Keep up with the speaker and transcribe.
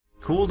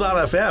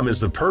Cool.fm is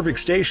the perfect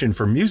station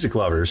for music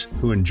lovers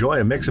who enjoy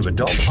a mix of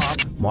adult pop,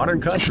 modern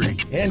country,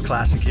 and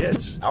classic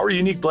hits. Our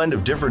unique blend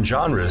of different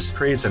genres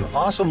creates an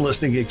awesome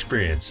listening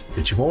experience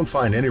that you won't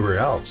find anywhere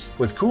else.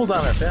 With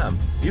Cool.fm,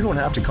 you don't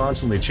have to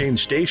constantly change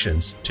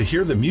stations to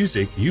hear the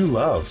music you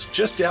love.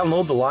 Just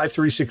download the Live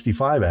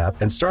 365 app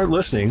and start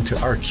listening to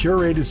our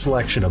curated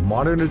selection of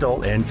modern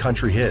adult and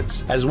country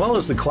hits, as well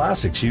as the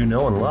classics you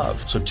know and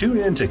love. So tune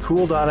in to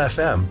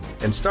Cool.fm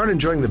and start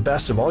enjoying the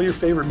best of all your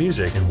favorite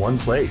music in one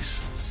place.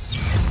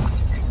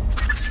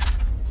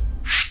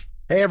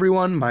 Hey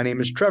everyone, my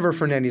name is Trevor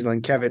Fernandes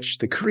Lenkiewicz,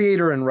 the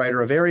creator and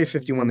writer of Area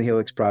 51, The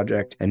Helix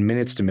Project, and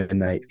Minutes to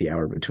Midnight, The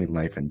Hour Between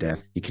Life and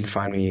Death. You can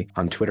find me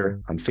on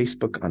Twitter, on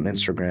Facebook, on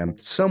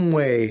Instagram, some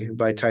way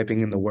by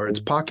typing in the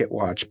words Pocket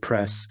Watch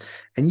Press,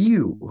 and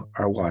you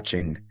are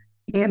watching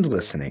and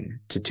listening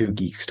to Two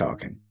Geeks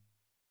Talking.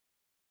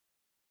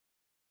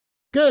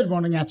 Good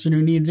morning,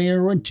 afternoon, evening,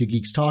 everyone. Two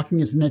Geeks Talking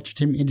is an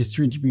entertainment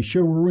industry interview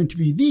show where we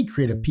interview the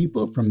creative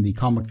people from the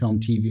comic, film,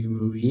 TV,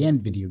 movie,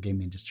 and video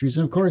game industries.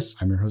 And of course,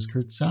 I'm your host,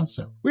 Kurt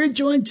Sasso. We're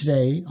joined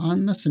today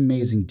on this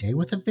amazing day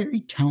with a very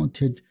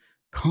talented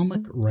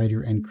comic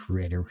writer and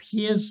creator.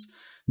 He is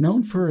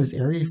known for his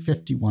Area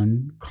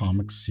 51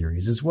 comics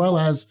series, as well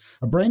as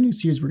a brand new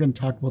series we're going to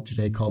talk about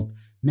today called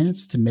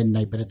Minutes to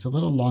Midnight, but it's a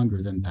little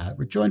longer than that.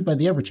 We're joined by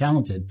the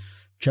ever-talented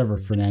Trevor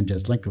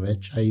Fernandes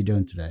Lenkiewicz. How are you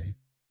doing today?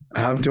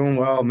 I'm doing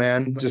well,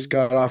 man. Just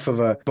got off of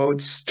a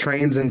Boats,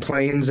 Trains, and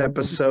Planes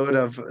episode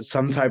of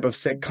some type of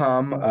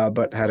sitcom,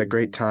 but had a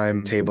great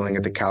time tabling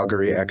at the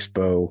Calgary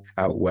Expo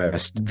out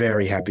west.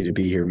 Very happy to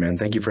be here, man.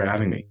 Thank you for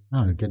having me.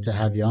 Oh, good to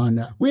have you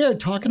on. We are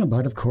talking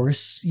about, of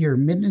course, your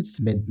Minutes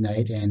to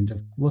Midnight,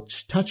 and we'll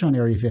touch on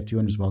Area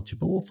 51 as well, too,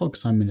 but we'll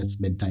focus on Minutes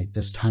to Midnight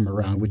this time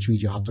around, which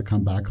means you'll have to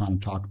come back on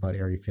and talk about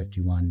Area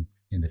 51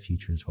 in the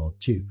future as well,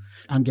 too.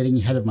 I'm getting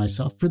ahead of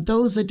myself. For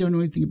those that don't know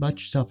anything about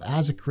yourself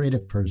as a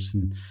creative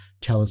person,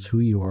 tell us who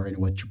you are and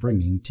what you're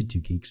bringing to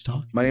Two Geeks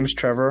Talk. My name is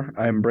Trevor.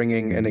 I'm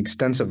bringing an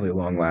extensively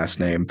long last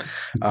name,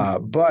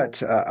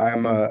 but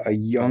I'm a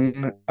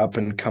young,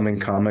 up-and-coming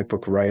comic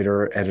book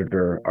writer,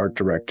 editor, art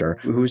director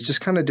who's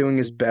just kind of doing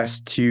his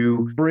best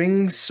to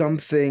bring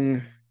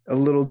something a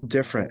little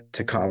different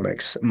to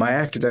comics. My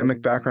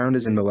academic background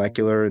is in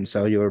molecular and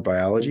cellular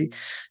biology,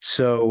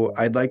 so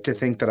I'd like to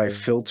think that I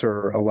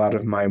filter a lot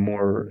of my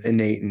more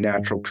innate and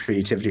natural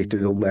creativity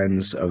through the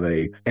lens of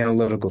a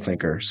analytical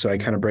thinker. So I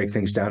kind of break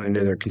things down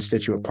into their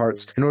constituent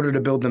parts in order to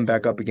build them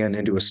back up again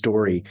into a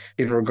story.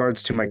 In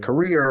regards to my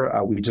career,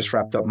 we just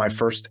wrapped up my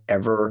first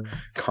ever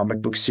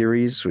comic book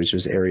series, which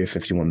was Area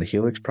 51, The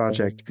Helix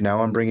Project.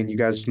 Now I'm bringing you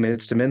guys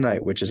Minutes to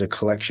Midnight, which is a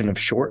collection of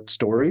short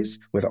stories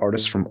with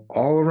artists from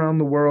all around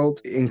the world,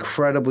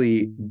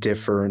 incredibly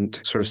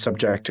different sort of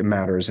subject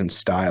matters and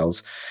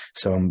styles.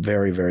 So I'm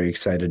very, very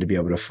excited to be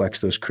able to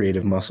flex those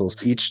creative muscles.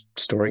 Each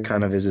story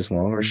kind of is as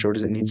long or short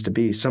as it needs to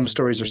be. Some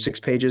stories are 6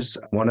 pages.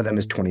 One of them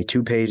is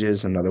 22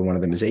 pages. Another one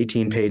of them is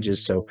 18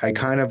 pages. So I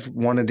kind of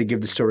wanted to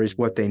give the stories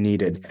what they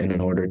needed in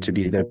order to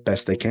be the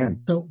best they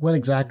can. So what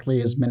exactly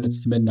is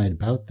Minutes to Midnight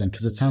about then?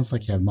 Because it sounds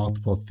like you have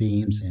multiple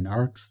themes and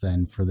arcs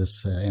then for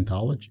this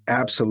anthology.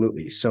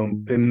 Absolutely. So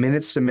in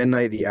Minutes to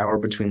Midnight, The Hour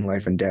Between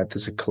Life and Death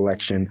is a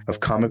collection of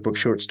comic book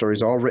short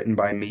stories, all written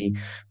by me,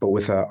 but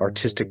with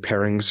artistic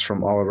pairings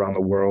from all around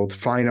the world.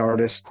 Fine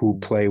artists who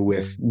play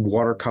with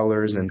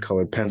watercolors and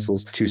colored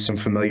pencils to some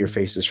familiar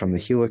faces from the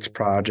Helix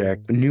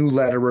Project, new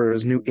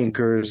letterers, new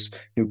inkers,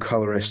 new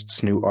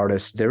colorists, new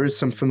artists. There is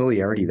some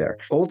familiarity there.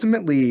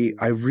 Ultimately,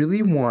 I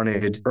really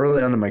wanted,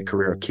 early on in my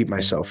career, keep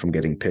myself from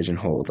getting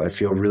pigeonholed. I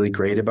feel really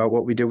great about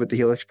what we did with the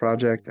Helix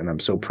Project, and I'm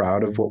so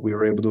proud of what we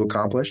were able to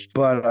accomplish.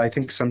 But I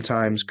think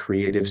sometimes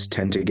creatives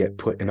tend to get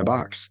put in a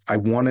box. I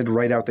wanted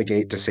right out the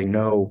gate to say,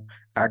 no,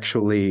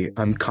 actually,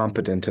 I'm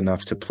competent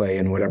enough to play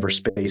in whatever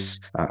space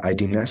I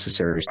deem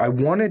necessary. I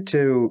wanted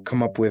to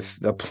come up with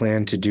a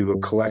plan to do a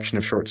collection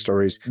of short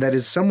stories that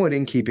is somewhat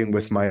in keeping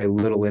with my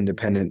little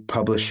independent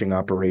publishing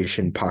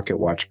operation, Pocket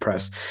Watch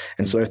Press.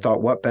 And so I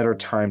thought, what better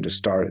time to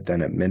start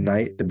than at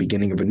midnight, the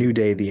beginning of a new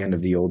day, the end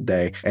of the old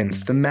day. And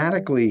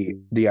thematically,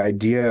 the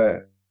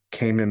idea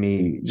came to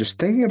me just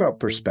thinking about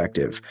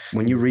perspective.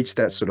 When you reach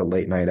that sort of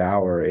late night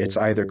hour, it's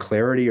either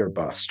clarity or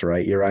bust,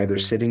 right? You're either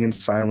sitting in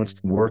silence,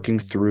 working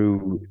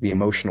through the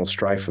emotional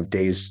strife of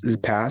days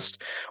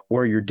past,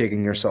 or you're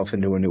digging yourself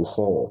into a new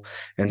hole.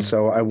 And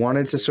so I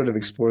wanted to sort of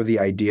explore the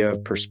idea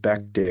of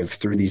perspective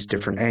through these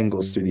different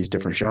angles, through these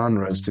different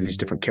genres, through these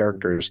different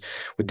characters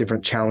with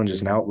different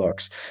challenges and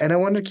outlooks. And I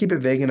wanted to keep it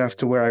vague enough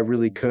to where I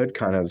really could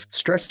kind of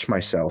stretch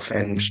myself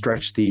and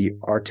stretch the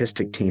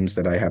artistic teams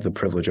that I have the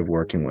privilege of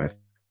working with.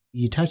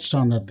 You touched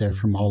on that there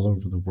from all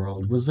over the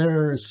world. Was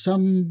there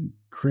some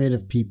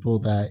creative people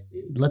that,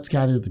 let's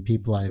gather the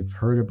people I've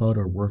heard about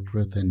or worked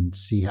with and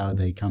see how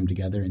they come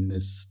together in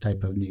this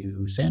type of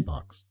new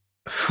sandbox?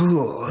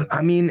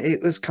 I mean,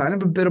 it was kind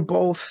of a bit of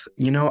both.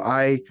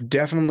 I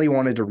definitely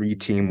wanted to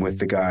reteam with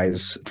the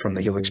guys from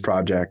the Helix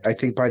Project. I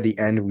think by the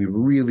end, we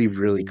really,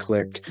 really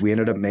clicked. We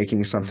ended up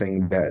making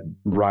something that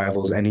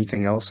rivals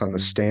anything else on the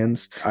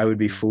stands. I would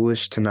be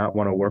foolish to not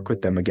want to work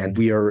with them again.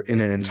 We are in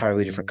an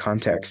entirely different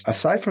context.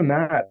 Aside from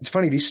that, it's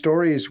funny, these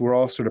stories were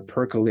all sort of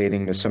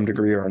percolating to some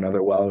degree or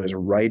another while I was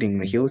writing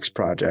the Helix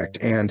Project.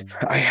 And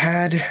I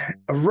had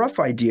a rough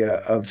idea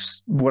of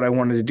what I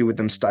wanted to do with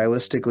them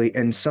stylistically,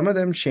 and some of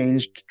them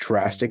changed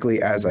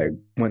drastically as I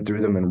went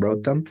through them and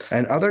wrote them.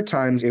 And other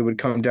times it would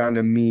come down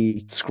to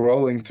me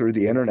scrolling through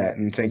the internet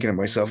and thinking to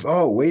myself,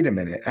 oh, wait a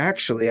minute,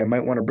 actually, I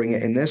might want to bring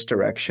it in this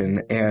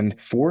direction. And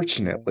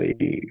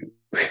fortunately,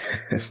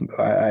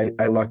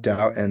 I lucked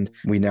out, and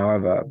we now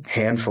have a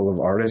handful of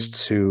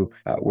artists who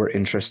were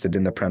interested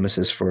in the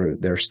premises for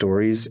their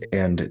stories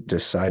and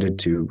decided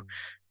to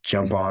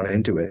jump on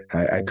into it.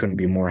 I couldn't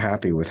be more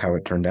happy with how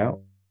it turned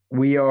out.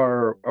 We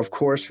are, of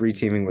course,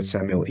 reteaming with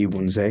Samuel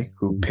Iwunze,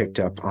 who picked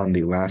up on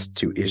the last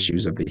 2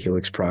 issues of the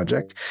Helix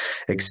Project,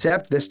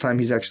 except this time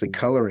he's actually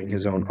coloring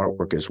his own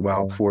artwork as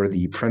well for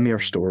the premiere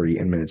story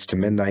in Minutes to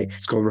Midnight.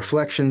 It's called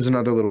Reflections and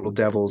Other Little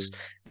Devils.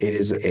 It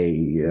is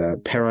a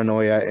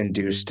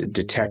paranoia-induced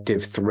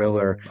detective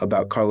thriller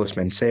about Carlos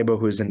Mancebo,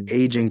 who is an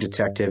aging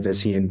detective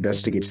as he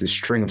investigates this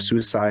string of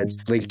suicides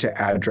linked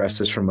to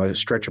addresses from a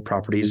stretch of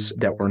properties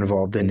that were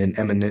involved in an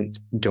eminent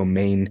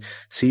domain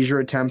seizure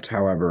attempt.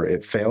 However,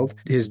 it failed.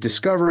 His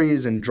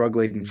discoveries and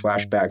drug-laden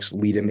flashbacks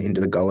lead him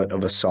into the gullet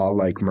of a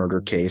Saw-like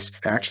murder case.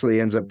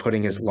 Actually ends up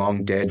putting his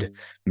long-dead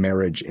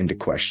marriage into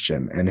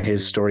question, and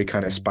his story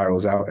kind of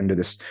spirals out into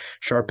this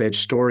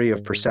sharp-edged story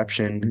of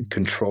perception,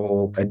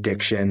 control,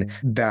 addiction,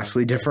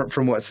 vastly different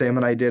from what Sam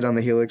and I did on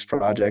the Helix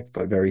Project,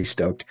 but very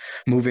stoked.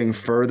 Moving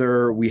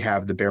further, we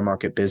have The Bear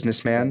Market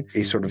Businessman,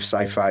 a sort of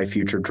sci-fi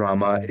future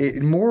drama.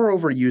 It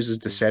moreover uses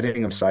the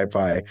setting of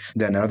sci-fi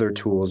than other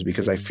tools,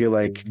 because I feel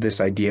like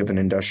this idea of an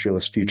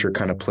industrialist future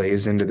kind of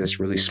plays into this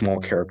really small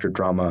character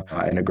drama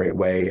in a great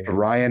way.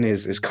 Ryan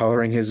is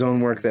coloring his own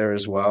work there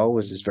as well,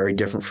 which is very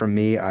different from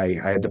me. I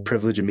had the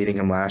privilege of meeting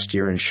him last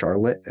year in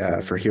Charlotte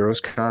for Heroes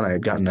Con. I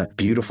had gotten a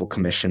beautiful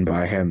commission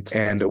by him,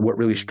 and what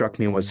really struck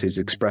me was his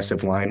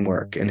expressive line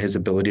work and his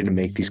ability to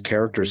make these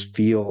characters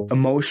feel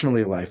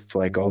emotionally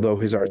lifelike, although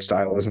his art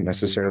style isn't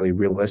necessarily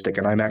realistic.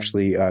 And I'm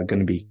actually going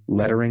to be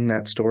lettering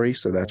that story,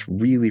 so that's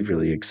really,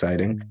 really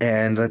exciting.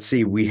 And let's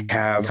see, we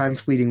have Time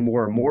Fleeting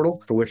War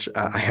Immortal, for which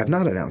I have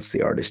not announced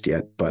the artist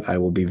yet, but I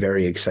will be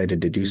very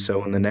excited to do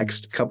so in the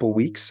next couple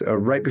weeks.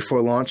 Right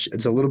before launch,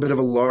 it's a little bit of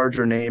a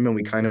larger name, and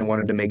we kind of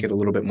wanted to make it a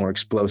little bit more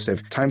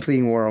explosive. Time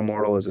Fleeting War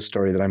Immortal is a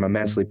story that I'm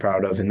immensely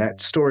proud of, and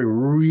that story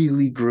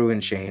really grew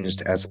and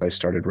changed as I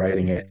started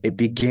writing it. It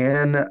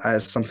began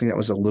as something that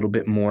was a little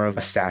bit more of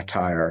a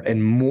satire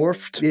and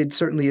morphed. It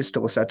certainly is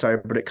still a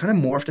satire, but it kind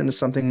of morphed into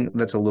something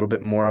that's a little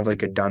bit more of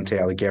like a Dante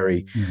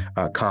Alighieri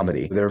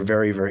comedy. There are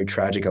very, very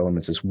tragic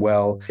elements as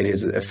well. It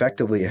is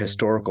effectively a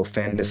historical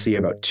fantasy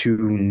about 2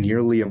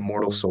 nearly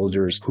immortal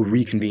soldiers who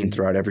reconvene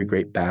throughout every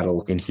great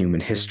battle in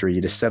human history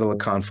to settle a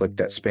conflict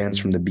that spans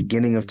from the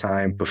beginning of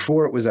time,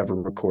 before it was ever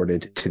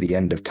recorded, to the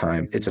end of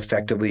time. It's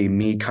effectively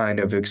me kind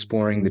of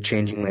exploring the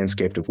changing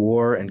landscape of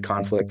war and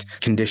conflict,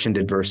 conditioned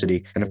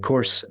adversity, and of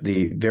course,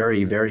 the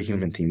very, very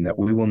human theme that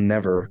we will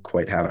never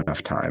quite have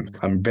enough time.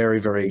 I'm very,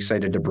 very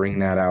excited to bring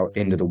that out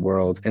into the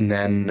world. And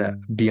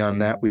then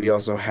beyond that, we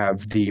also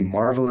have The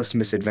Marvelous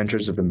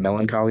Misadventures of the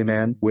Melancholy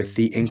Man with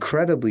the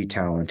incredibly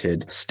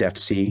talented Steph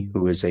C,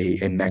 who is a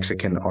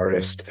Mexican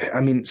artist.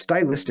 I mean,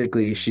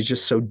 stylistically, she's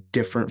just so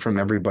different from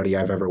everybody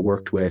I've ever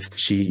worked with.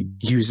 She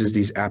uses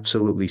these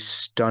absolutely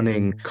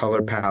stunning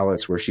color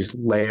palettes where she's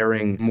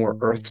layering more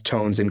earth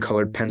tones in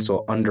colored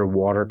pencil under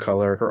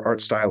watercolor. Her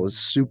art style is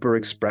super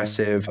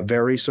expressive,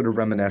 very sort of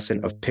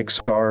reminiscent of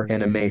Pixar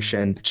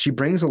animation. She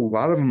brings a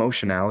lot of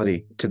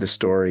emotionality to the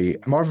story.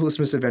 Marvelous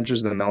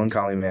Misadventures of the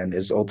Melancholy Man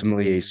is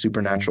ultimately a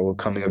supernatural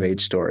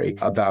coming-of-age story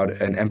about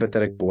an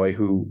empathetic boy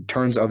who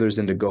turns others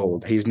into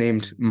gold. He's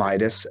named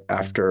Midas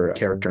after a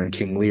character in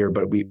King Lear,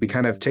 but we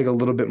kind of take a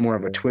little bit more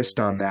of a twist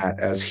on that,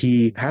 as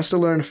he has to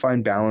learn to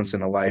find balance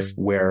in a life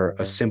where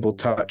a simple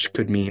touch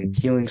could mean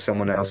healing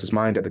someone else's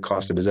mind at the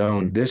cost of his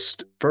own. This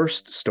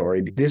first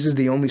story, this is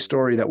the only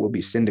story that will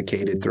be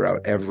syndicated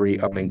throughout every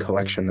upcoming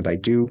collection that I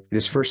do.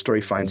 This first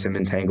story finds him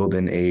entangled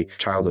in a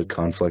childhood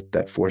conflict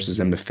that forces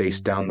him to face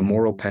down the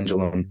moral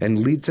pendulum and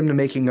leads him to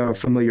making a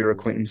familiar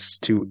acquaintance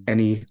to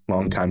any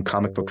longtime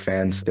comic book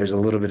fans. There's a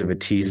little bit of a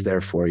tease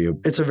there for you.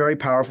 It's a very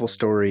powerful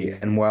story,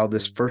 and while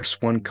this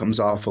first one comes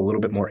off a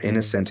little bit more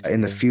innocent,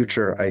 in the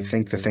future, I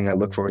think the thing I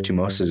look forward to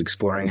most is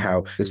exploring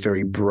how this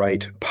very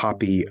bright,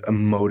 poppy,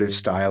 emotive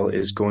style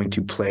is going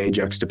to play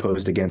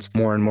juxtaposed against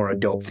more and more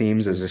adult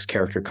themes as this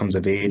character comes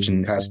of age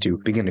and has to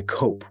begin to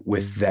cope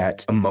with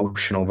that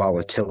emotional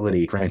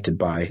volatility granted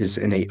by his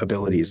innate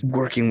abilities.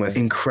 Working with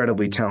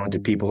incredibly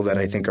talented people that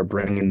I think are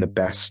bringing the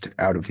best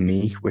out of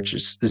me, which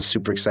is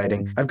super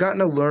exciting. I've gotten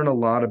to learn a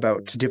lot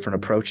about different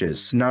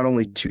approaches, not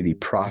only to the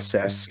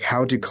process,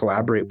 how to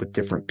collaborate with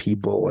different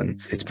people,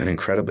 and it's been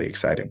incredibly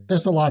exciting.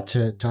 There's a lot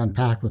to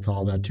unpack with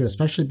all that too,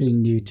 especially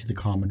being new to the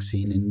comic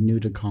scene and new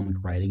to comic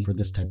writing for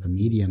this type of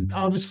medium.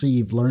 Obviously,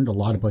 you've learned a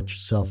lot about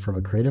yourself from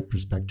a creative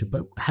perspective,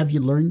 but have you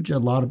learned a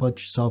lot about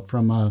yourself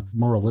from a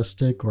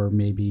moralistic or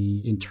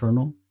maybe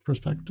internal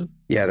perspective?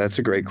 Yeah, that's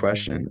a great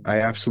question.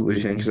 I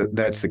absolutely think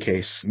that's the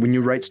case. When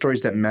you write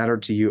stories that matter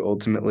to you,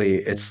 ultimately,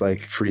 it's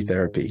like free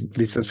therapy. At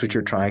least that's what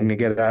you're trying to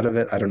get out of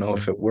it. I don't know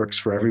if it works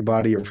for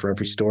everybody or for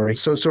every story.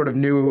 So sort of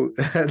new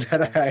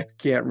that I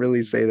can't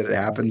really say that it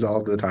happens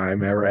all the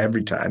time or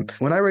every time.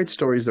 When I write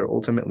stories, they're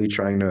ultimately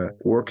trying to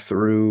work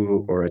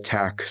through or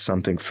attack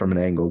something from an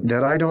angle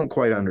that I don't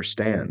quite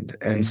understand.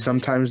 And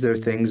sometimes there are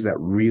things that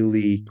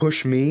really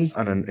push me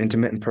on an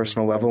intimate and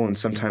personal level, and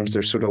sometimes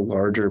they're sort of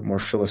larger, more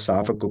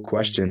philosophical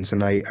questions.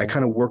 And I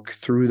kind of work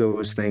through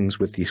those things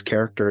with these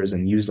characters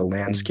and use the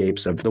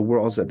landscapes of the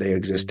worlds that they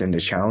exist in to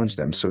challenge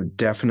them. So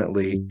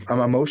definitely,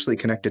 I'm emotionally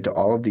connected to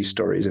all of these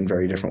stories in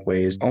very different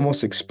ways,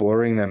 almost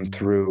exploring them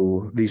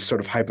through these sort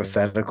of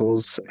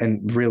hypotheticals.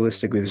 And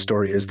realistically, the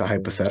story is the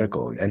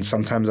hypothetical. And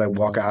sometimes I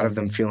walk out of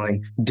them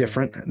feeling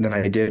different than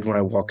I did when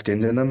I walked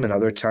into them. And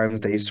other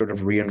times they sort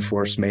of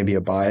reinforce maybe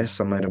a bias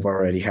I might have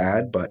already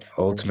had. But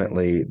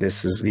ultimately,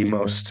 this is the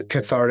most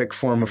cathartic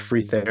form of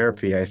free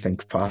therapy I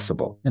think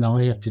possible. And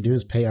all you have to do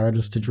is pay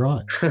artists to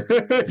draw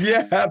it.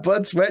 Yeah,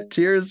 blood, sweat,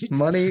 tears,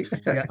 money,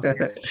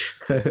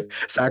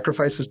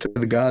 sacrifices to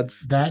the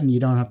gods. That, and you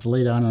don't have to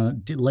lay down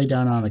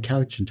on a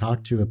couch and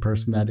talk to a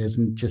person that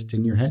isn't just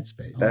in your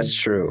headspace. That's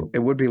true. It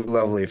would be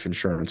lovely if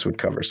insurance would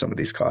cover some of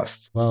these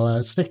costs.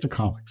 Well, stick to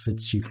comics.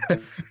 It's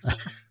cheaper.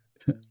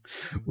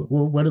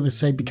 What do they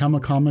say? Become a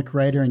comic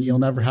writer and you'll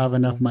never have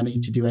enough money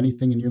to do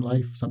anything in your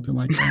life? Something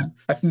like that.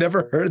 I've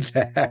never heard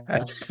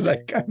that, but I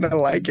kind of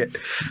like it.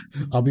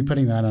 I'll be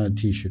putting that on a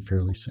t-shirt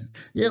fairly soon.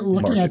 Yeah,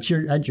 looking at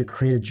your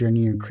creative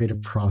journey and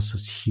creative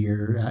process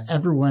here,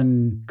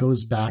 everyone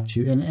goes back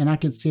to, and I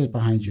can see it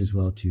behind you as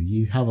well too.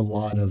 You have a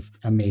lot of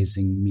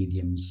amazing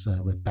mediums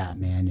with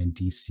Batman and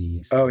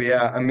DC. Oh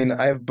yeah, I mean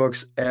I have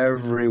books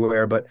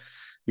everywhere, but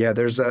yeah,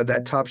 there's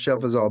that top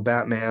shelf is all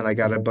Batman. I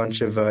got a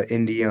bunch of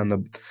indie on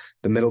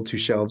the middle two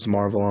shelves,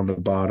 Marvel on the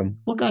bottom.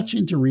 What got you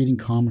into reading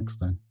comics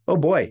then? Oh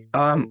boy,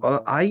 I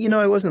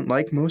wasn't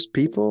like most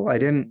people. I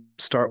didn't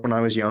start when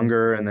I was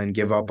younger and then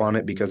give up on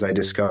it because I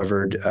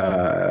discovered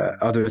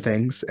other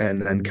things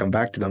and then come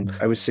back to them.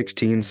 I was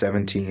 16,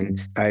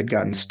 17. I had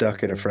gotten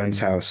stuck at a friend's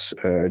house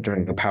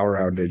during a power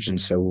outage,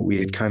 and so we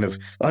had kind of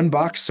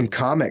unboxed some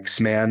comics,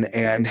 man.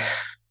 And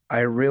I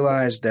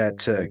realized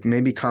that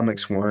maybe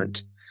comics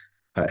weren't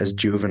as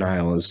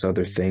juvenile as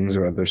other things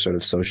or other sort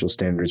of social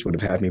standards would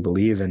have had me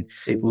believe. And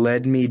it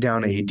led me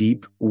down a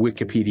deep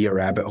Wikipedia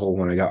rabbit hole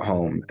when I got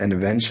home. And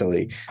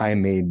eventually I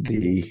made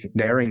the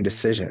daring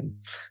decision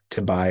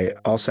to buy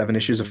all 7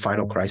 issues of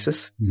Final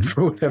Crisis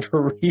for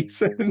whatever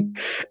reason.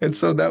 And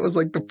so that was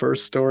like the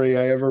first story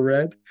I ever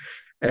read.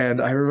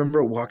 And I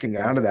remember walking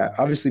out of that,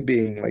 obviously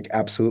being like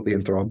absolutely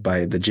enthralled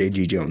by the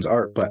J.G. Jones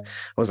art, but I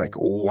was like,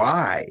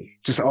 why?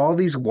 Just all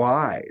these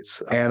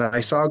whys. And I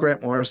saw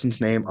Grant Morrison's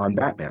name on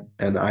Batman.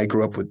 And I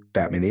grew up with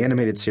Batman, the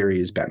animated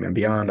series, Batman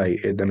Beyond. I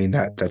mean,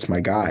 that's my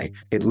guy.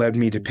 It led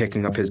me to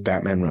picking up his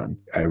Batman run.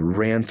 I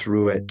ran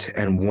through it.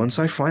 And once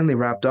I finally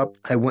wrapped up,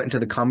 I went into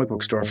the comic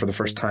book store for the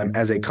first time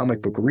as a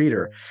comic book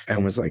reader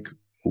and was like,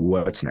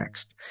 what's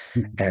next?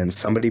 And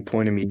somebody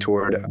pointed me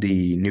toward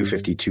the New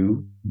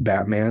 52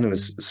 Batman. It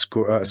was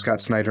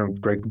Scott Snyder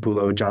and Greg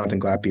Capullo, Jonathan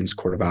Glapian's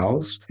Court of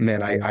Owls.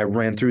 Man, I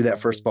ran through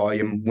that first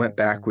volume, went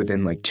back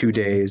within like 2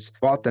 days,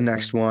 bought the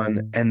next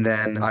one, and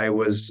then I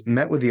was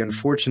met with the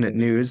unfortunate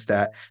news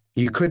that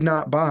you could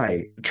not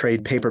buy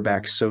trade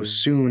paperbacks so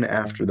soon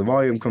after the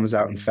volume comes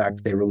out. In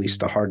fact, they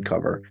released a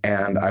hardcover.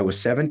 And I was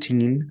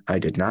 17. I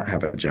did not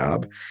have a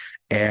job.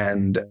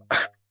 And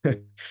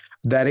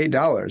that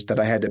 $8 that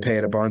I had to pay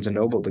at a Barnes &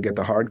 Noble to get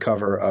the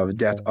hardcover of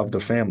Death of the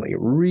Family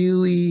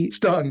really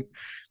stung,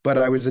 but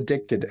I was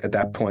addicted at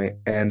that point.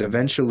 And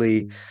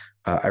eventually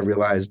I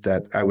realized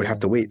that I would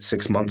have to wait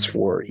 6 months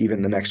for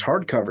even the next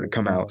hardcover to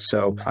come out.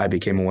 So I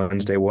became a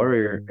Wednesday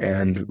warrior,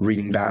 and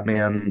reading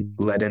Batman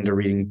led into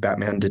reading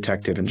Batman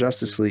Detective and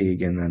Justice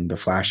League, and then The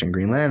Flash and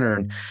Green Lantern,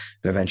 and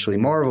eventually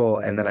Marvel.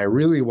 And then I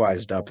really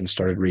wised up and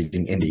started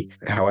reading indie.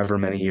 However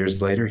many years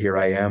later, here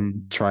I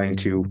am trying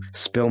to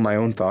spill my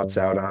own thoughts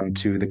out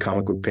onto the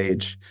comic book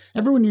page.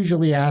 Everyone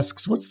usually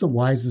asks, what's the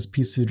wisest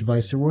piece of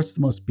advice or what's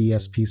the most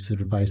BS piece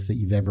of advice that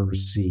you've ever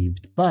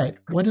received? But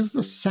what is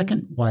the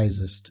second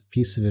wisest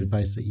piece of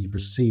advice that you've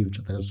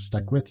received that has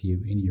stuck with you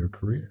in your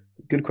career?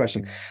 Good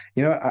question.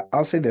 You know,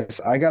 I'll say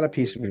this. I got a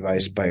piece of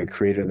advice by a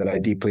creator that I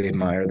deeply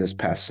admire this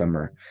past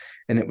summer.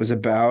 And it was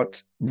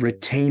about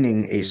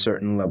retaining a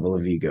certain level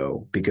of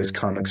ego because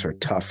comics are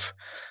tough.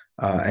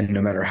 And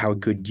no matter how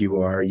good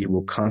you are, you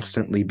will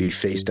constantly be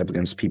faced up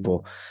against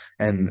people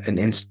and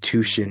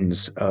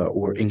institutions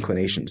or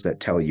inclinations that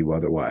tell you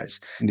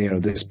otherwise.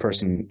 This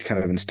person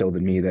kind of instilled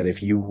in me that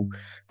if you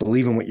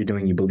believe in what you're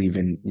doing, you believe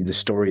in the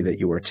story that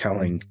you are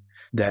telling,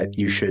 that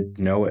you should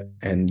know it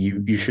and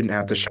you shouldn't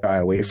have to shy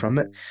away from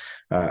it.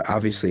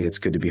 Obviously, it's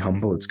good to be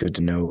humble. It's good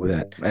to know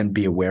that and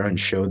be aware and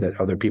show that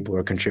other people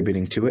are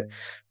contributing to it.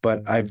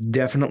 But I've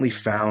definitely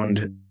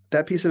found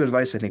that piece of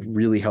advice, I think,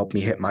 really helped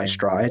me hit my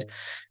stride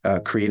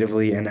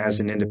creatively and as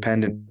an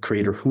independent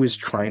creator who is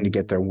trying to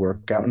get their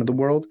work out into the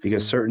world,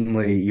 because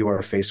certainly you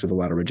are faced with a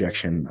lot of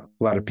rejection,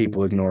 a lot of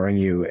people ignoring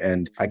you.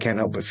 And I can't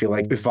help but feel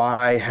like if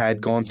I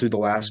had gone through the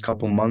last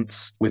couple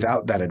months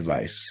without that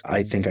advice,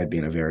 I think I'd be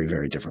in a very,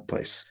 very different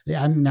place.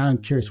 Yeah, I'm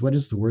curious, what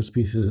is the worst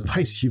piece of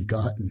advice you've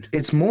gotten?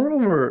 It's more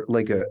over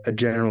like a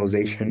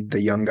generalization.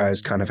 The young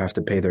guys kind of have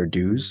to pay their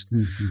dues.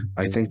 Mm-hmm.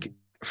 I think,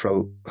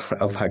 for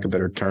a lack of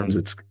better terms,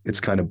 it's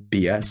kind of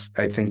BS.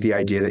 I think the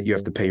idea that you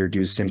have to pay your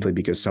dues simply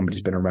because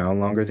somebody's been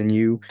around longer than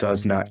you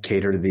does not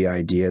cater to the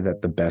idea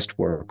that the best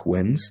work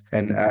wins.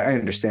 And I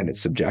understand it's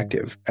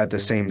subjective. At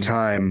the same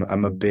time,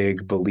 I'm a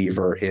big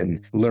believer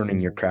in learning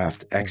your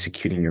craft,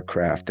 executing your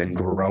craft, and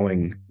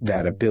growing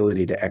that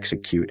ability to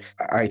execute.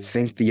 I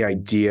think the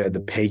idea, the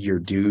pay your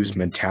dues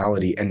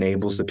mentality,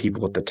 enables the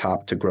people at the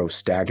top to grow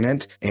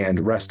stagnant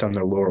and rest on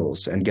their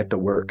laurels and get the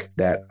work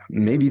that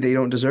maybe they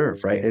don't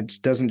deserve, right? It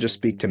doesn't just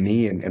speak to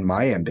me and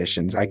my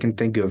ambitions. I can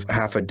think of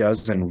half a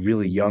dozen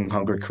really young,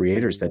 hungry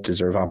creators that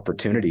deserve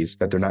opportunities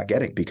that they're not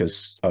getting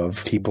because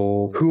of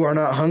people who are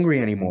not hungry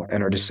anymore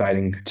and are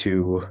deciding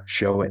to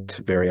show it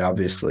very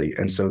obviously.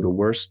 And so the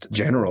worst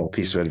general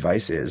piece of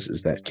advice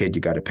is that, kid,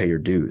 you got to pay your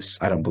dues.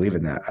 I don't believe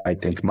in that. I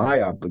think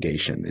my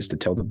obligation is to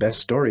tell the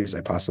best stories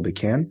I possibly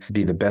can,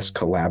 be the best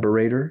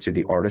collaborator to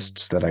the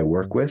artists that I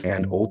work with,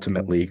 and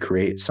ultimately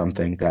create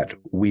something that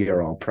we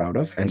are all proud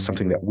of and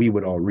something that we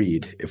would all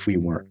read if we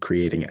weren't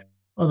creating it.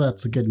 Well,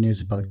 that's the good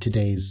news about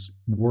today's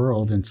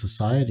world and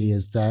society,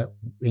 is that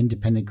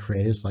independent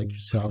creators like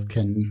yourself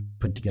can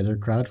put together a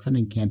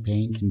crowdfunding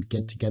campaign, can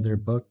get together a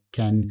book,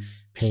 can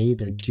pay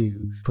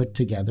to put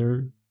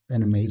together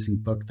an amazing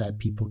book that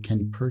people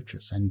can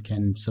purchase and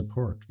can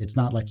support. It's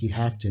not like you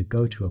have to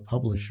go to a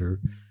publisher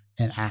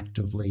and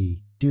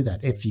actively do that.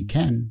 If you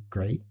can,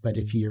 great. But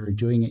if you're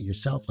doing it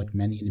yourself, like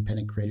many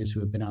independent creators who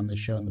have been on the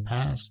show in the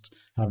past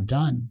have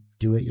done,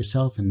 do it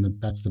yourself, and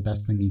that's the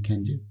best thing you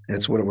can do.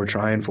 That's what we're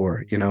trying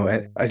for.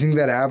 I think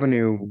that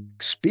avenue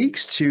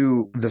speaks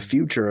to the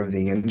future of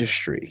the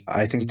industry.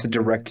 I think the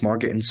direct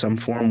market in some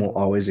form will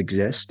always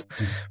exist,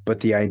 but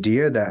the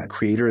idea that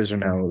creators are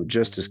now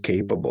just as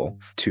capable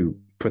to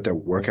put their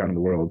work out in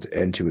the world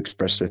and to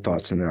express their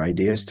thoughts and their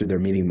ideas through their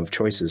medium of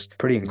choice is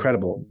pretty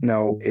incredible.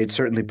 Now, it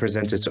certainly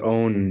presents its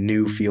own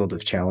new field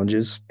of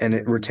challenges, and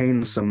it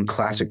retains some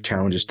classic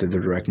challenges to the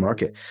direct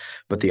market.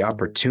 But the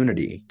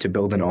opportunity to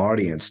build an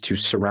audience to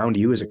surround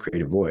you as a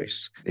creative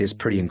voice is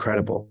pretty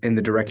incredible. In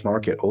the direct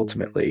market,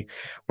 ultimately,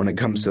 when it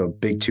comes to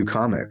big two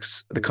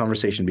comics, the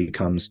conversation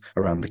becomes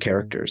around the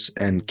characters,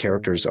 and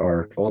characters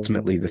are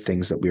ultimately the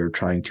things that we are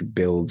trying to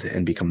build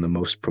and become the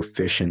most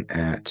proficient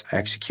at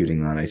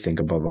executing on, I think,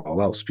 above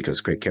all else, because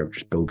great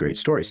characters build great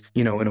stories.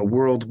 In a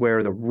world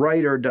where the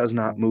writer does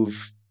not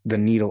move the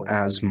needle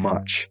as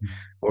much,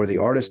 or the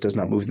artist does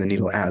not move the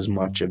needle as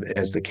much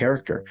as the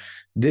character,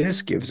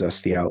 this gives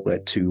us the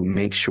outlet to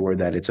make sure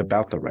that it's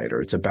about the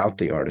writer, it's about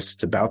the artist,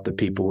 it's about the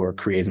people who are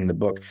creating the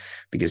book,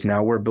 because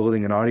now we're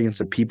building an audience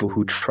of people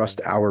who trust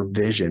our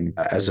vision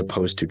as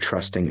opposed to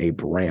trusting a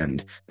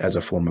brand as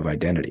a form of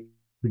identity.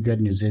 The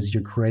good news is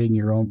you're creating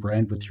your own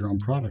brand with your own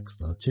products,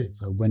 though, too.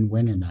 So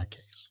win-win in that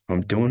case.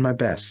 I'm doing my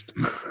best.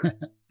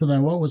 So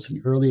then what was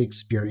an early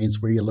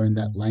experience where you learned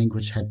that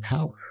language had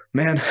power?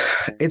 Man,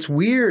 it's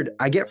weird.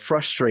 I get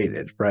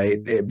frustrated,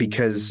 right?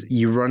 Because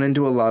you run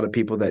into a lot of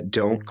people that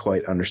don't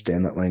quite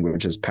understand that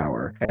language has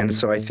power. And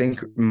so I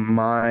think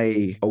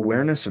my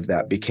awareness of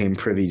that became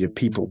privy to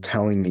people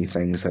telling me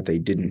things that they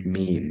didn't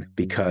mean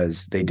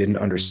because they didn't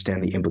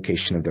understand the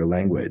implication of their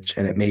language.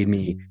 And it made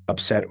me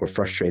upset or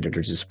frustrated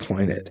or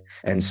disappointed.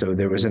 And so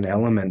there was an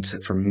element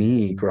for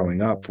me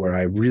growing up where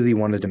I really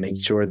wanted to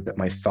make sure that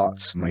my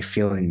thoughts, my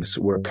feelings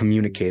were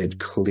communicated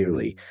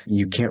clearly.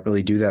 You can't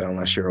really do that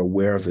unless you're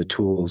aware of the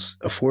tools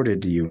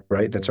afforded to you,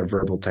 right? That's our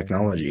verbal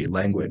technology,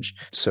 language.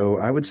 So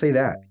I would say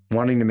that,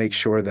 wanting to make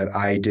sure that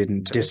I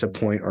didn't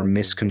disappoint or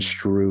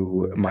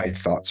misconstrue my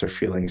thoughts or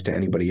feelings to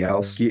anybody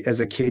else. As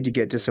a kid, you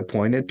get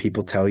disappointed.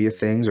 People tell you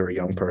things, or a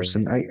young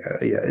person.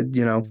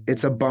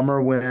 It's a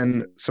bummer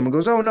when someone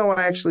goes, "Oh no,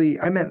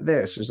 I meant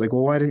this." It's like,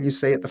 well, why didn't you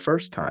say it the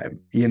first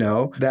time?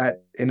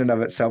 That in and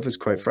of itself is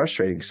quite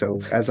frustrating. So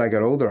as I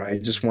got older, I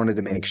just wanted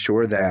to make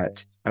sure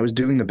that I was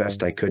doing the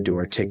best I could to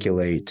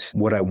articulate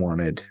what I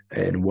wanted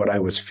and what I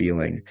was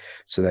feeling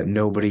so that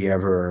nobody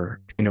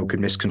ever, could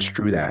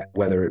misconstrue that,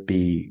 whether it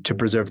be to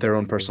preserve their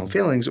own personal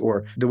feelings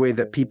or the way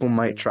that people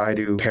might try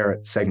to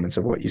parrot segments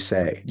of what you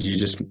say. You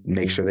just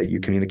make sure that you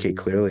communicate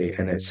clearly,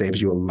 and it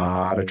saves you a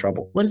lot of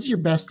trouble. What is your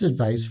best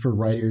advice for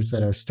writers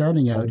that are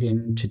starting out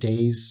in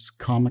today's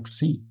comic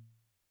scene?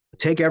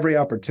 Take every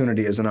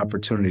opportunity as an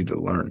opportunity to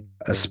learn,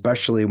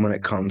 especially when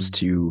it comes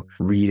to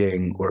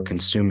reading or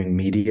consuming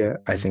media.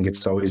 I think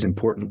it's always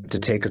important to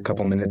take a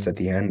couple minutes at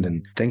the end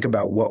and think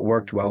about what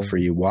worked well for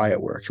you, why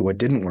it worked, what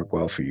didn't work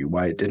well for you,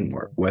 why it didn't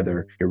work.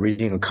 Whether you're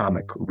reading a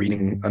comic,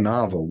 reading a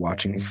novel,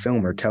 watching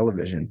film or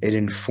television, it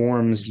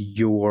informs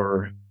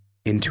your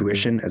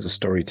intuition as a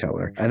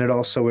storyteller. And it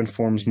also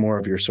informs more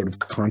of your sort of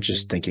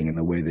conscious thinking in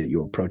the way that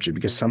you approach it,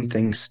 because some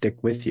things stick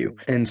with you.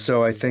 And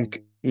so I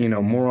think,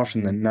 more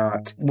often than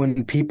not,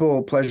 when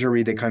people pleasure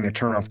read, they kind of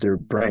turn off their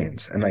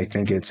brains. And I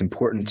think it's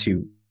important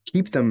to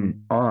keep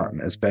them on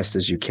as best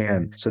as you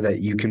can so that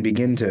you can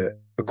begin to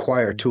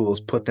acquire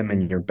tools, put them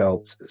in your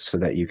belt so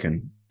that you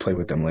can play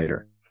with them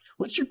later.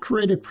 What's your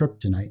creative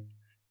kryptonite?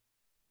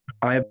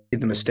 I have made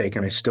the mistake,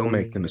 and I still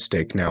make the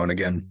mistake now and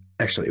again,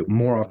 actually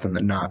more often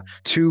than not,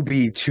 to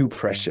be too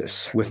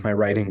precious with my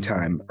writing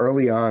time.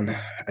 Early on,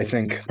 I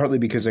think partly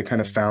because I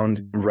kind of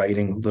found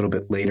writing a little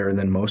bit later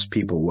than most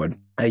people would,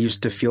 I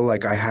used to feel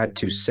like I had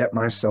to set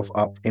myself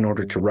up in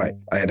order to write.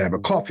 I had to have a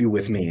coffee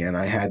with me, and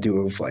I had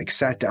to have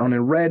sat down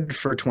and read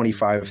for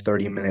 25,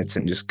 30 minutes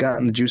and just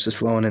gotten the juices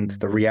flowing. And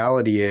the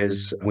reality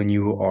is, when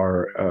you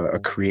are a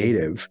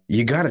creative,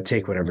 you got to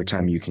take whatever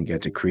time you can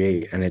get to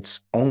create. And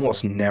it's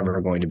almost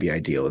never going to be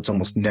ideal. It's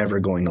almost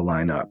never going to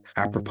line up.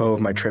 Apropos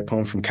of my trip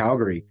home from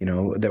Calgary,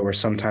 there were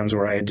some times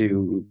where I had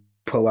to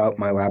pull out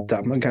my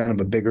laptop. I'm kind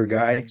of a bigger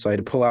guy, so I had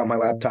to pull out my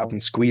laptop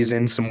and squeeze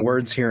in some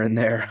words here and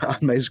there on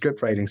my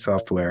script writing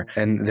software.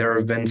 And there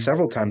have been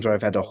several times where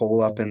I've had to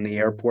hole up in the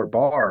airport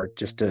bar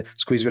just to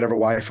squeeze whatever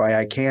Wi-Fi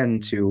I can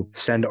to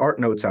send art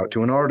notes out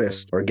to an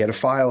artist or get a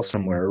file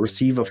somewhere or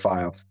receive a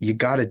file. You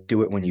got to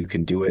do it when you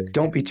can do it.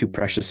 Don't be too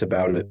precious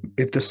about it.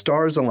 If the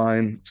stars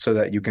align so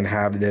that you can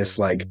have this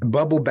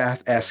bubble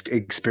bath-esque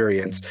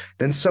experience,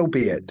 then so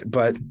be it.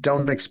 But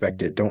don't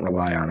expect it. Don't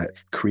rely on it.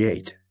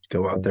 Create.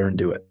 Go out there and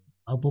do it.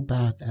 Bubble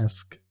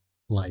bath-esque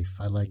life.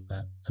 I like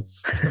that.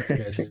 That's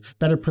good.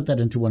 Better put that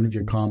into one of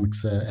your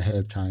comics ahead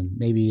of time.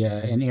 Maybe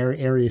in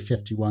Area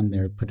 51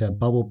 there, put a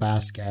bubble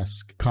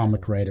bath-esque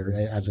comic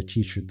writer as a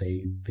t-shirt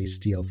they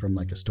steal from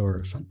a store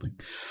or something.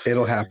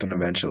 It'll happen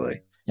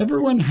eventually.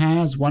 Everyone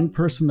has one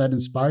person that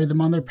inspired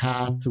them on their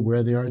path to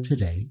where they are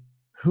today.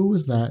 Who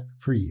was that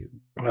for you?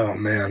 Oh,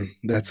 man,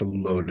 that's a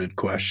loaded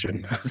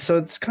question. So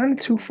it's kind of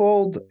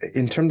twofold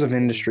in terms of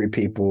industry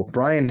people.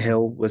 Brian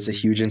Hill was a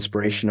huge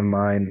inspiration of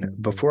mine.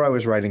 Before I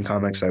was writing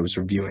comics, I was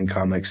reviewing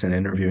comics and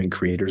interviewing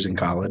creators in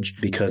college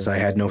because I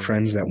had no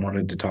friends that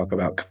wanted to talk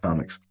about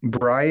comics.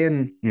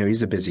 Brian,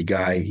 he's a busy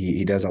guy.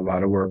 He does a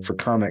lot of work for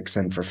comics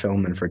and for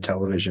film and for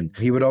television.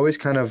 He would always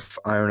kind of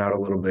iron out a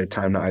little bit of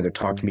time to either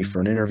talk to me for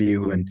an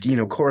interview and,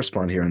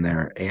 correspond here and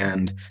there.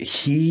 And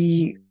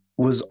he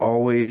was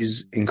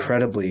always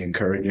incredibly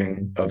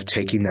encouraging of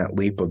taking that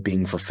leap of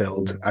being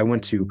fulfilled. I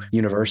went to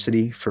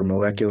university for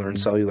molecular and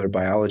cellular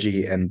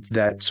biology, and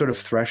that sort of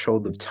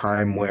threshold of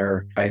time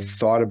where I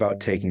thought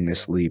about taking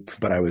this leap,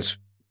 but I was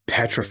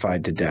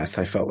petrified to death.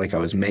 I felt like I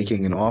was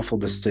making an awful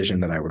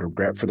decision that I would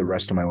regret for the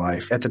rest of my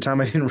life. At the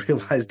time, I didn't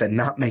realize that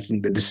not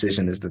making the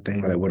decision is the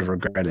thing that I would have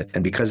regretted.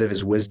 And because of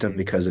his wisdom,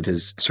 because of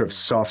his sort of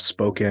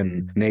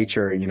soft-spoken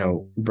nature,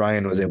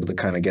 Brian was able to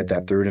kind of get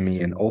that through to me,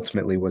 and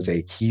ultimately was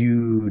a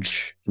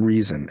huge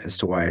reason as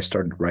to why I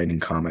started writing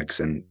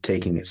comics and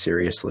taking it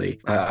seriously.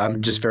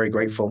 I'm just very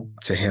grateful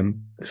to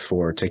him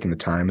for taking the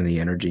time and the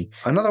energy.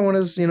 Another one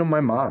is, my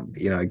mom.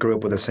 I grew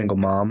up with a single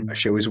mom.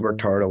 She always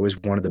worked hard, always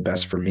wanted the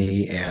best for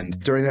me. And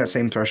during that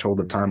same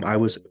threshold of time, I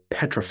was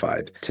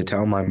petrified to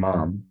tell my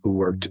mom, who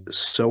worked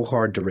so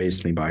hard to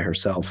raise me by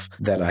herself,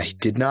 that I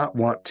did not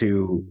want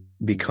to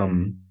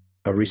become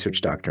a research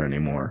doctor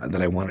anymore,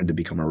 that I wanted to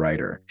become a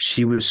writer.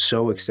 She was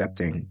so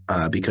accepting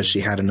because she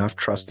had enough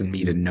trust in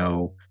me to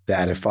know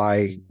that if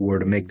I were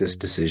to make this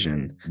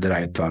decision, that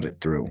I had thought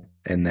it through,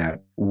 and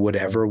that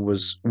whatever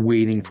was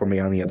waiting for me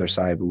on the other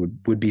side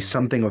would be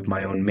something of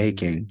my own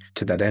making.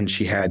 To that end,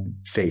 she had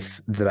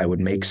faith that I would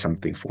make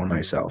something for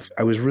myself.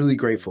 I was really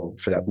grateful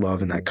for that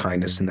love and that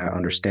kindness and that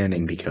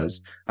understanding,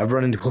 because I've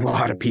run into a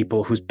lot of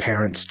people whose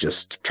parents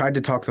just tried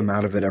to talk them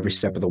out of it every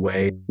step of the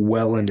way,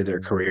 well into their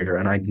career,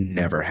 and I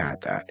never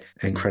had that.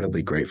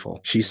 Incredibly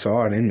grateful. She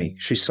saw it in me.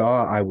 She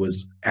saw I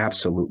was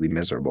absolutely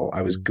miserable.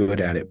 I was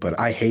good at it, but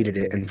I hated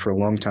it, and for a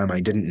long time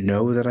I didn't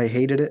know that I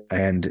hated it.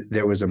 And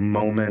there was a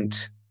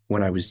moment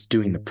when I was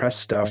doing the press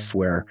stuff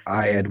where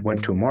I had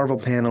went to a Marvel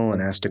panel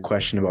and asked a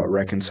question about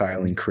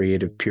reconciling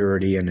creative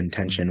purity and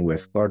intention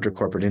with larger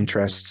corporate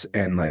interests,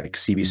 and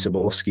CB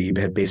Cebulski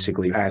had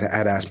basically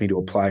had asked me to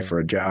apply for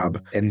a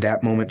job. And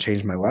that moment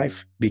changed my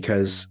life,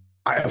 because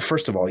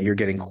first of all, you're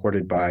getting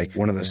courted by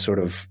one of the sort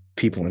of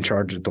people in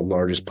charge of the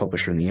largest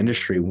publisher in the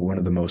industry, one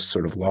of the most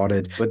sort of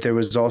lauded. But there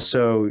was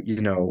also,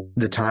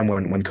 the time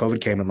when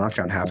COVID came and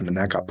lockdown happened, and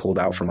that got pulled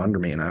out from under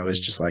me. And I was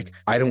just like,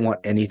 I don't want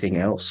anything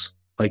else.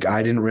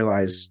 I didn't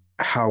realize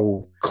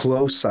how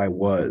close I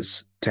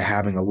was to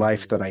having a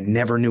life that I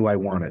never knew I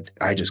wanted.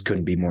 I just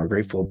couldn't be more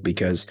grateful,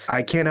 because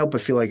I can't help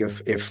but feel like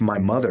if my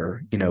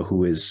mother,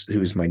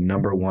 who's my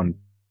number one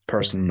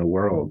person in the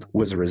world,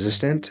 was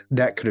resistant,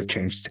 that could have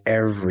changed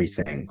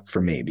everything for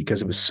me,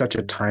 because it was such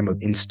a time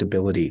of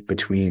instability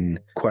between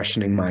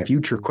questioning my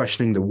future,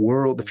 questioning the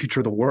world, the future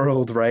of the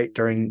world, right,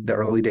 during the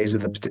early days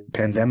of the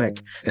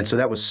pandemic. And so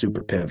that was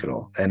super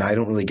pivotal. And I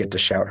don't really get to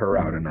shout her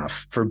out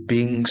enough for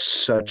being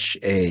such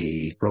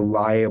a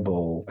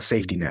reliable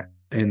safety net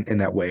in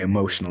that way,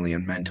 emotionally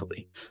and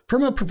mentally.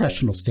 From a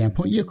professional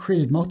standpoint, you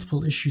created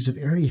multiple issues of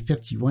Area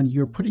 51.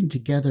 You're putting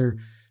together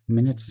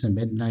Minutes to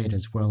Midnight,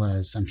 as well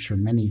as, I'm sure,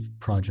 many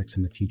projects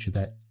in the future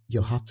that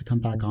you'll have to come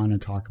back on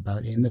and talk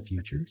about in the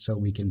future, so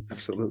we can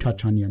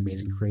touch on your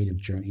amazing creative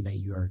journey that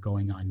you are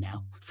going on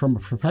now. From a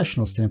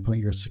professional standpoint,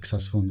 you're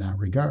successful in that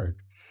regard.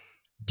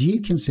 Do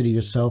you consider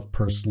yourself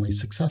personally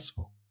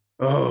successful?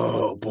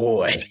 Oh,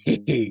 boy.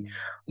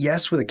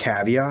 Yes, with a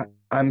caveat.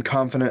 I'm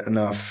confident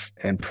enough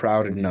and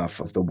proud enough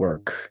of the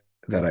work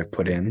that I've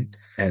put in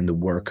and the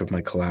work of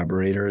my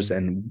collaborators,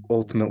 and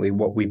ultimately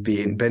what we've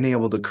been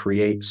able to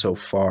create so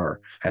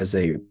far as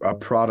a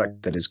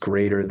product that is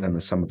greater than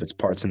the sum of its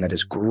parts and that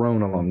has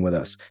grown along with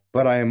us.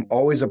 But I am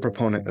always a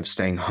proponent of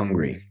staying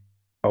hungry,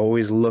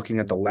 always looking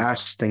at the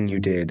last thing you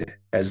did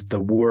as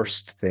the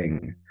worst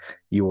thing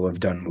you will have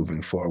done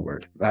moving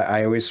forward.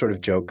 I always sort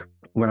of joke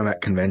when I'm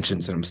at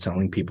conventions and I'm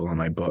selling people on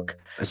my book,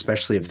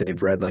 especially if they've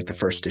read like the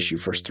first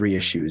 3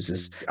 issues,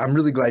 is I'm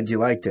really glad you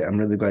liked it. I'm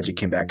really glad you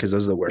came back, because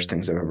those are the worst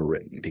things I've ever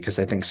written. Because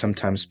I think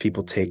sometimes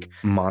people take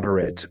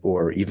moderate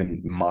or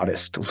even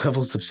modest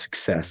levels of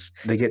success.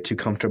 They get too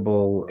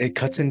comfortable. It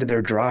cuts into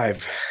their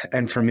drive.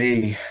 And for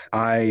me,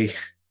 I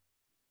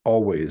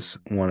always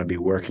want to be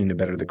working to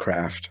better the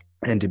craft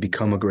and to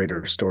become a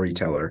greater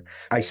storyteller.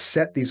 I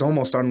set these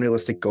almost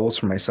unrealistic goals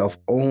for myself,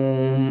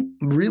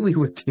 really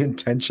with the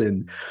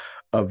intention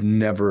of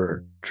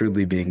never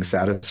truly being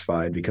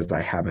satisfied, because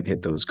I haven't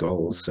hit those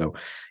goals. So,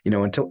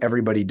 until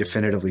everybody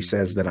definitively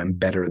says that I'm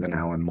better than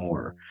Alan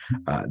Moore,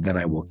 then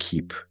I will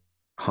keep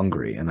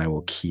hungry and I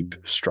will keep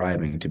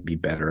striving to be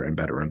better and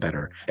better and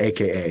better.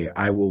 AKA,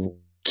 I will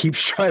keep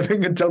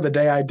striving until the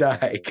day I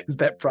die, because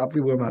that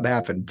probably will not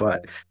happen.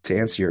 But to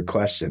answer your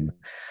question,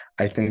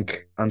 I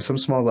think on some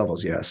small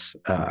levels, yes,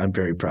 I'm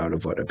very proud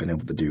of what I've been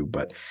able to do,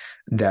 but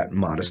that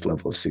modest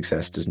level of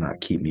success does not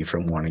keep me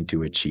from wanting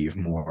to achieve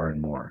more and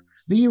more.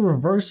 The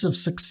reverse of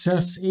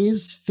success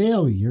is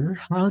failure.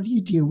 How do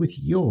you deal with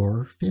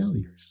your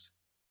failures?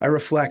 I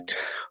reflect,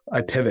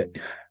 I pivot,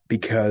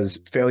 because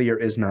failure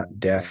is not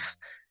death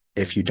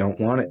if you don't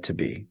want it to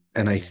be.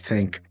 And I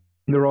think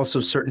there are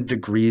also certain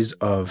degrees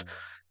of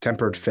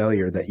tempered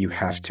failure that you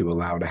have to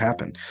allow to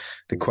happen.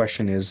 The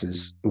question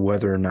is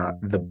whether or not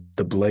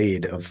the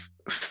blade of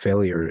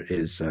failure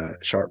is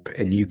sharp,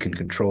 and you can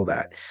control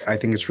that. I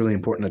think it's really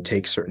important to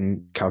take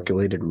certain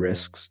calculated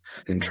risks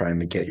in trying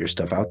to get your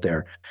stuff out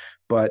there,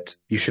 but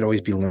you should always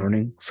be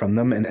learning from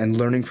them and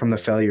learning from the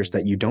failures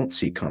that you don't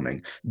see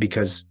coming,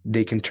 because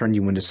they can turn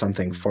you into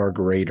something far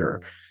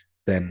greater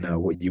than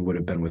what you would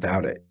have been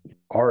without it.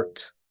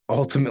 Art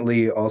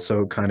ultimately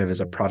also kind of is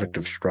a product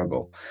of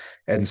struggle.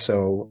 And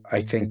so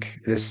I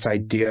think this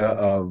idea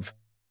of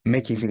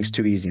making things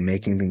too easy,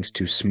 making things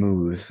too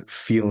smooth,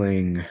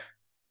 feeling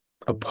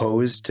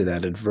opposed to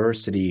that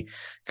adversity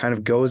kind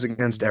of goes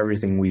against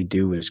everything we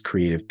do as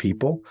creative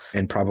people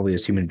and probably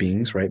as human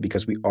beings, right?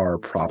 Because we are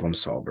problem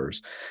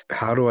solvers.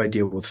 How do I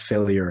deal with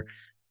failure?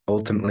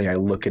 Ultimately, I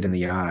look it in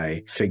the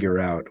eye, figure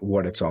out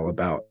what it's all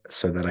about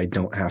so that I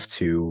don't have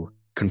to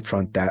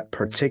confront that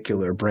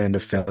particular brand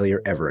of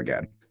failure ever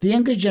again. The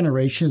younger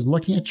generation is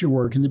looking at your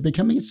work and they're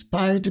becoming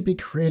inspired to be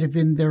creative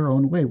in their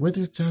own way,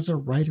 whether it's as a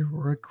writer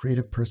or a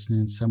creative person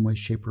in some way,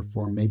 shape, or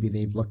form. Maybe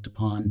they've looked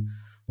upon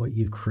what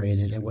you've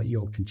created and what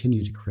you'll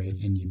continue to create,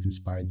 and you've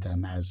inspired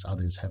them as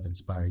others have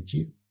inspired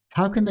you.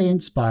 How can they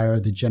inspire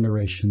the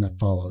generation that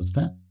follows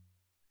them?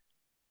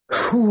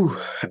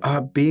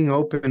 Being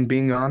open,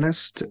 being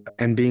honest,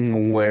 and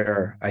being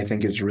aware, I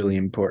think, is really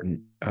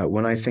important.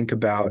 When I think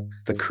about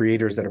the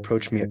creators that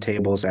approach me at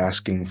tables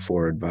asking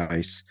for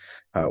advice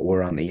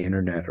or on the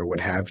internet or what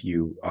have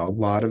you, a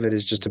lot of it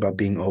is just about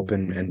being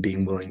open and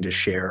being willing to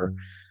share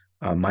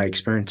my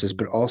experiences,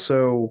 but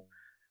also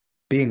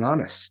being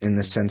honest in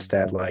the sense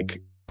that,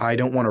 like, I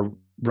don't want to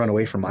run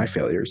away from my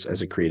failures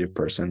as a creative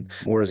person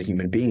or as a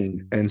human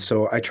being. And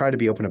so I try to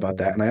be open about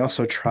that. And I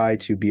also try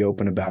to be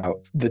open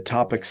about the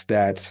topics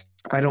that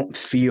I don't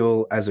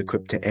feel as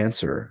equipped to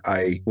answer.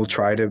 I will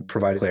try to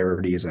provide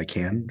clarity as I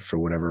can for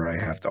whatever I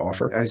have to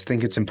offer. I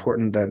think it's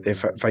important that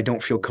if I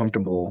don't feel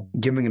comfortable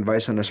giving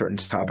advice on a certain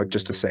topic,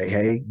 just to say,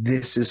 hey,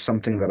 this is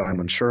something that I'm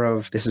unsure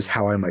of. This is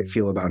how I might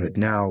feel about it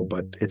now,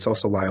 but it's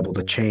also liable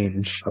to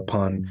change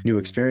upon new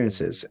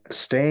experiences.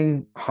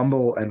 Staying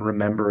humble and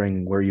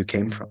remembering where you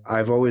came from.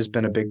 I've always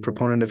been a big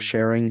proponent of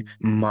sharing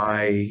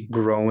my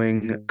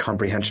growing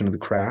comprehension of the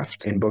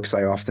craft. In books,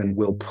 I often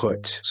will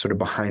put sort of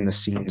behind the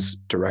scenes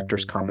director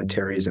chapters,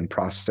 commentaries, and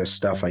process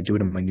stuff. I do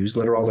it in my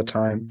newsletter all the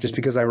time, just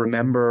because I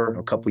remember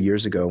a couple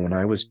years ago when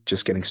I was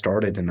just getting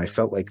started and I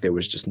felt like there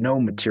was just no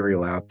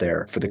material out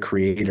there for the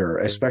creator,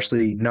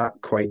 especially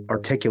not quite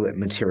articulate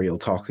material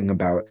talking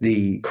about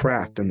the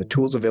craft and the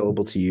tools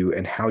available to you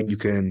and how you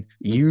can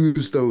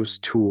use those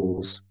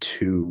tools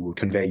to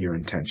convey your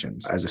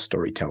intentions as a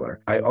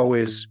storyteller. I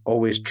always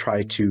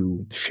try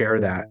to share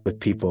that with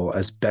people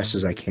as best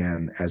as I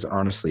can, as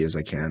honestly as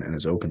I can, and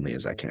as openly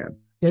as I can.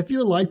 If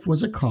your life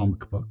was a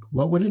comic book,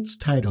 what would its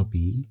title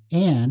be?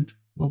 And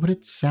what would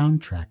its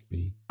soundtrack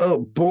be? Oh,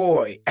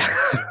 boy.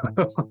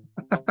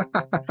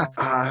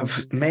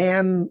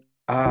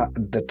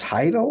 The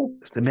title,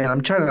 man,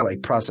 I'm trying to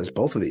like process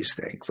both of these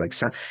things, like,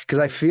 because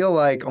I feel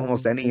like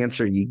almost any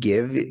answer you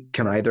give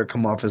can either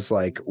come off as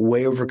like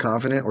way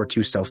overconfident or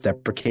too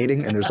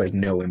self-deprecating, and there's like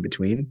no in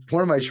between.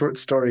 One of my short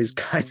stories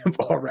kind of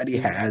already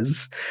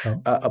has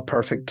a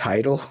perfect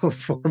title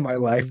for my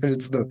life, and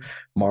it's The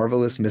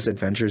Marvelous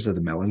Misadventures of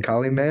the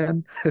Melancholy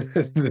Man.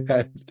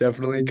 That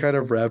definitely kind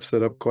of wraps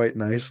it up quite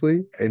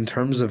nicely. In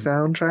terms of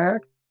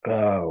soundtrack,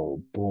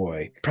 oh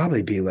boy,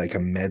 probably be like a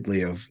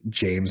medley of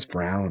James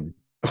Brown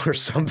or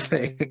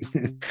something.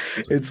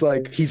 It's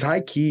like he's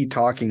high key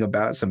talking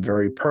about some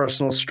very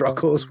personal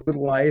struggles with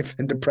life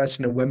and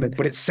depression and women,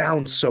 but it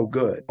sounds so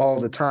good all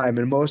the time.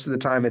 And most of the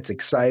time it's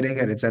exciting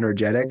and it's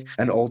energetic.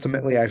 And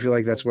ultimately, I feel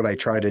like that's what I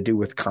try to do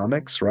with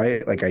comics,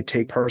 right? Like I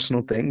take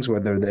personal things,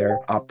 whether they're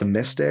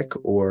optimistic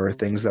or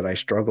things that I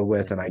struggle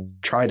with, and I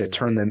try to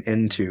turn them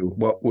into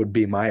what would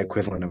be my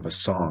equivalent of a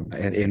song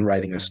and in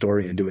writing a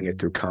story and doing it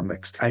through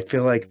comics. I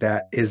feel like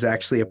that is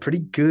actually a pretty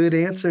good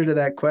answer to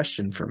that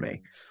question for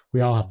me. We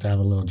all have to have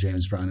a little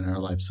James Brown in our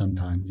life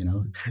sometime, you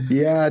know?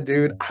 Yeah,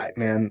 dude.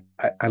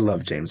 I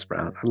love James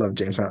Brown. I love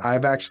James Brown.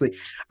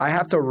 I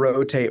have to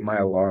rotate my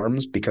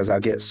alarms because I'll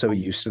get so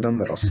used to them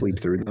that I'll sleep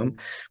through them.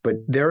 But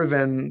there have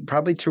been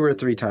probably 2 or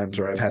 3 times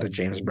where I've had a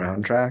James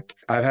Brown track.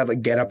 I've had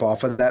like Get Up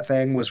Off of That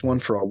Thing was one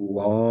for a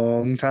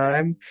long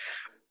time.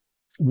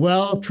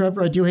 Well,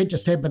 Trevor, I do hate to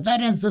say it, but that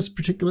ends this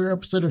particular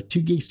episode of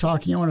Two Geeks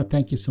Talking. I want to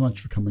thank you so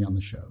much for coming on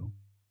the show.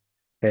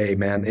 Hey,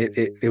 man,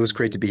 it was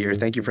great to be here.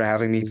 Thank you for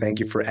having me. Thank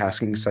you for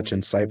asking such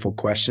insightful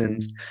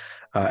questions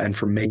and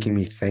for making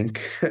me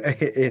think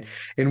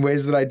in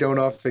ways that I don't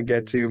often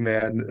get to,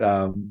 man.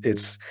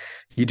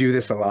 You do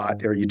this a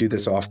lot, or you do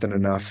this often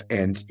enough,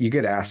 and you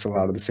get asked a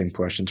lot of the same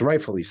questions,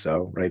 rightfully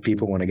so, right?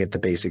 People want to get the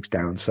basics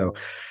down. So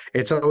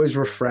it's always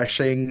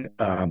refreshing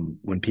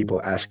when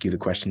people ask you the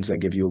questions that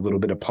give you a little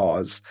bit of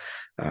pause.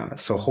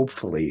 So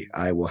hopefully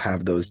I will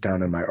have those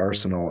down in my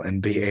arsenal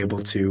and be able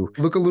to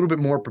look a little bit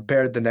more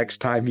prepared the next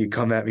time you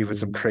come at me with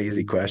some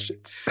crazy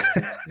questions.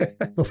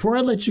 Before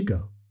I let you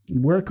go,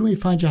 where can we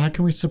find you? How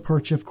can we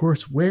support you? Of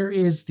course, where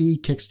is the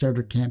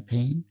Kickstarter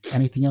campaign?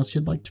 Anything else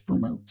you'd like to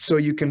promote? So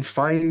you can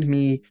find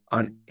me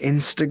on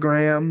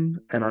Instagram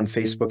and on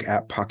Facebook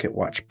at Pocket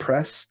Watch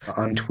Press,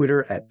 on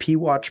Twitter at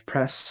PWatch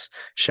Press.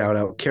 Shout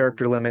out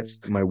Character Limits.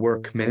 My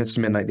work, Minutes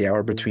to Midnight, The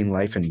Hour Between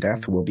Life and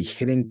Death, will be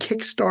hitting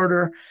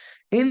Kickstarter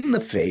in the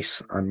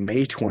face on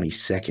May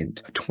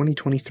 22nd,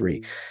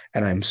 2023.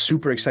 And I'm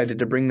super excited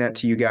to bring that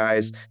to you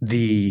guys.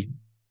 The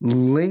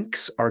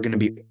links are going to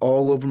be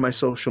all over my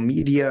social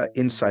media,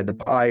 inside the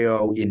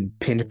bio, in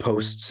pinned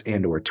posts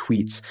and or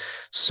tweets.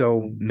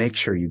 So make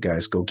sure you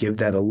guys go give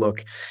that a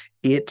look.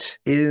 It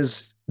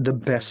is the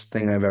best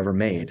thing I've ever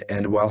made.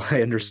 And while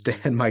I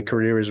understand my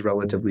career is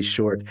relatively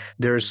short,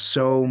 there's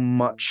so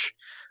much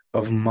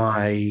of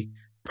my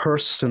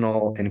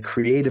personal and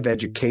creative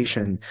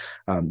education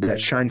that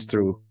shines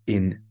through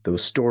in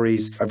those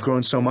stories. I've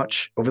grown so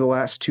much over the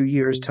last 2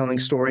 years telling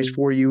stories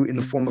for you in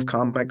the form of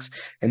comics,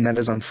 and that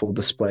is on full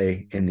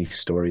display in these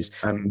stories.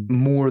 I'm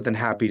more than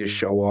happy to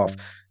show off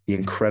the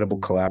incredible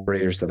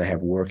collaborators that I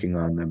have working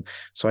on them.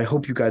 So I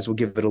hope you guys will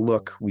give it a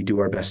look. We do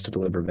our best to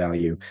deliver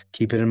value.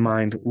 Keep it in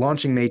mind,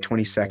 launching May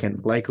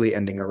 22nd, likely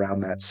ending around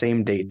that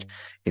same date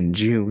in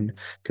June.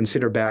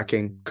 Consider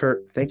backing.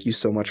 Kurt, thank you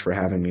so much for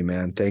having me,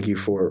 man. Thank you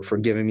for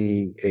giving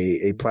me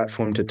a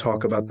platform to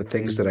talk about the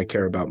things that I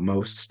care about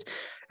most,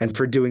 and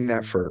for doing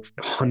that for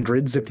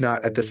hundreds, if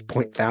not at this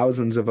point,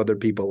 thousands of other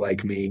people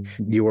like me.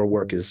 Your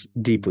work is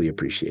deeply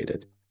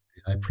appreciated.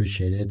 I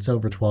appreciate it. It's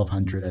over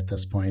 1,200 at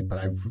this point, but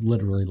I've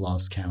literally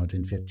lost count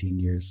in 15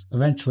 years.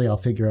 Eventually, I'll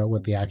figure out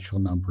what the actual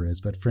number is.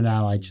 But for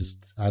now, I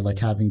like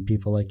having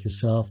people like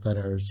yourself that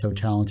are so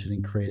talented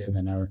and creative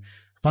and are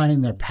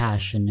finding their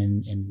passion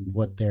in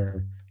what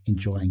they're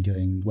enjoying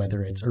doing,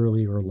 whether it's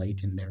early or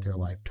late in their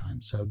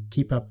lifetime. So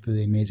keep up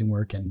the amazing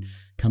work and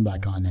come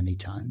back on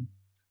anytime.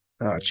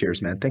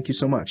 Cheers, man. Thank you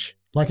so much.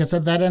 Like I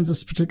said, that ends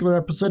this particular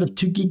episode of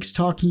Two Geeks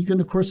Talking. You can,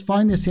 of course,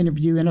 find this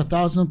interview and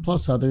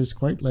 1,000+ others,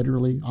 quite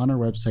literally, on our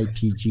website,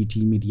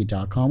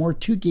 tgtmedia.com or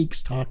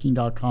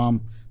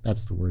twogeekstalking.com.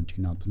 That's the word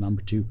 2, not the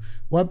number 2.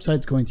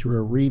 Website's going through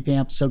a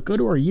revamp, so go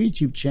to our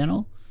YouTube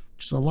channel,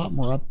 which is a lot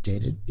more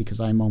updated because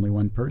I'm only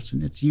one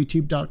person. It's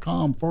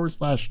youtube.com/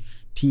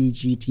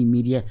 TGT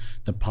Media.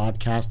 The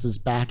podcast is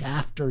back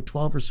after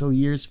 12 or so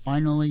years,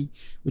 finally,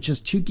 which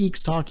is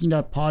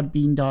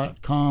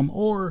twogeekstalking.podbean.com,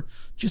 or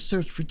just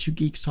search for Two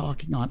Geeks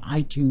Talking on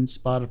iTunes,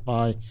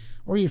 Spotify,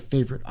 or your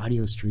favorite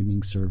audio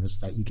streaming service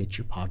that you get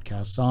your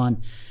podcasts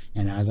on.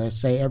 And as I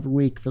say every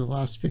week for the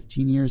last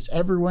 15 years,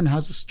 everyone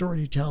has a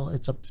story to tell.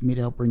 It's up to me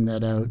to help bring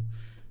that out.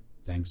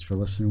 Thanks for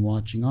listening and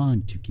watching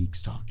on Two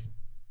Geeks Talking.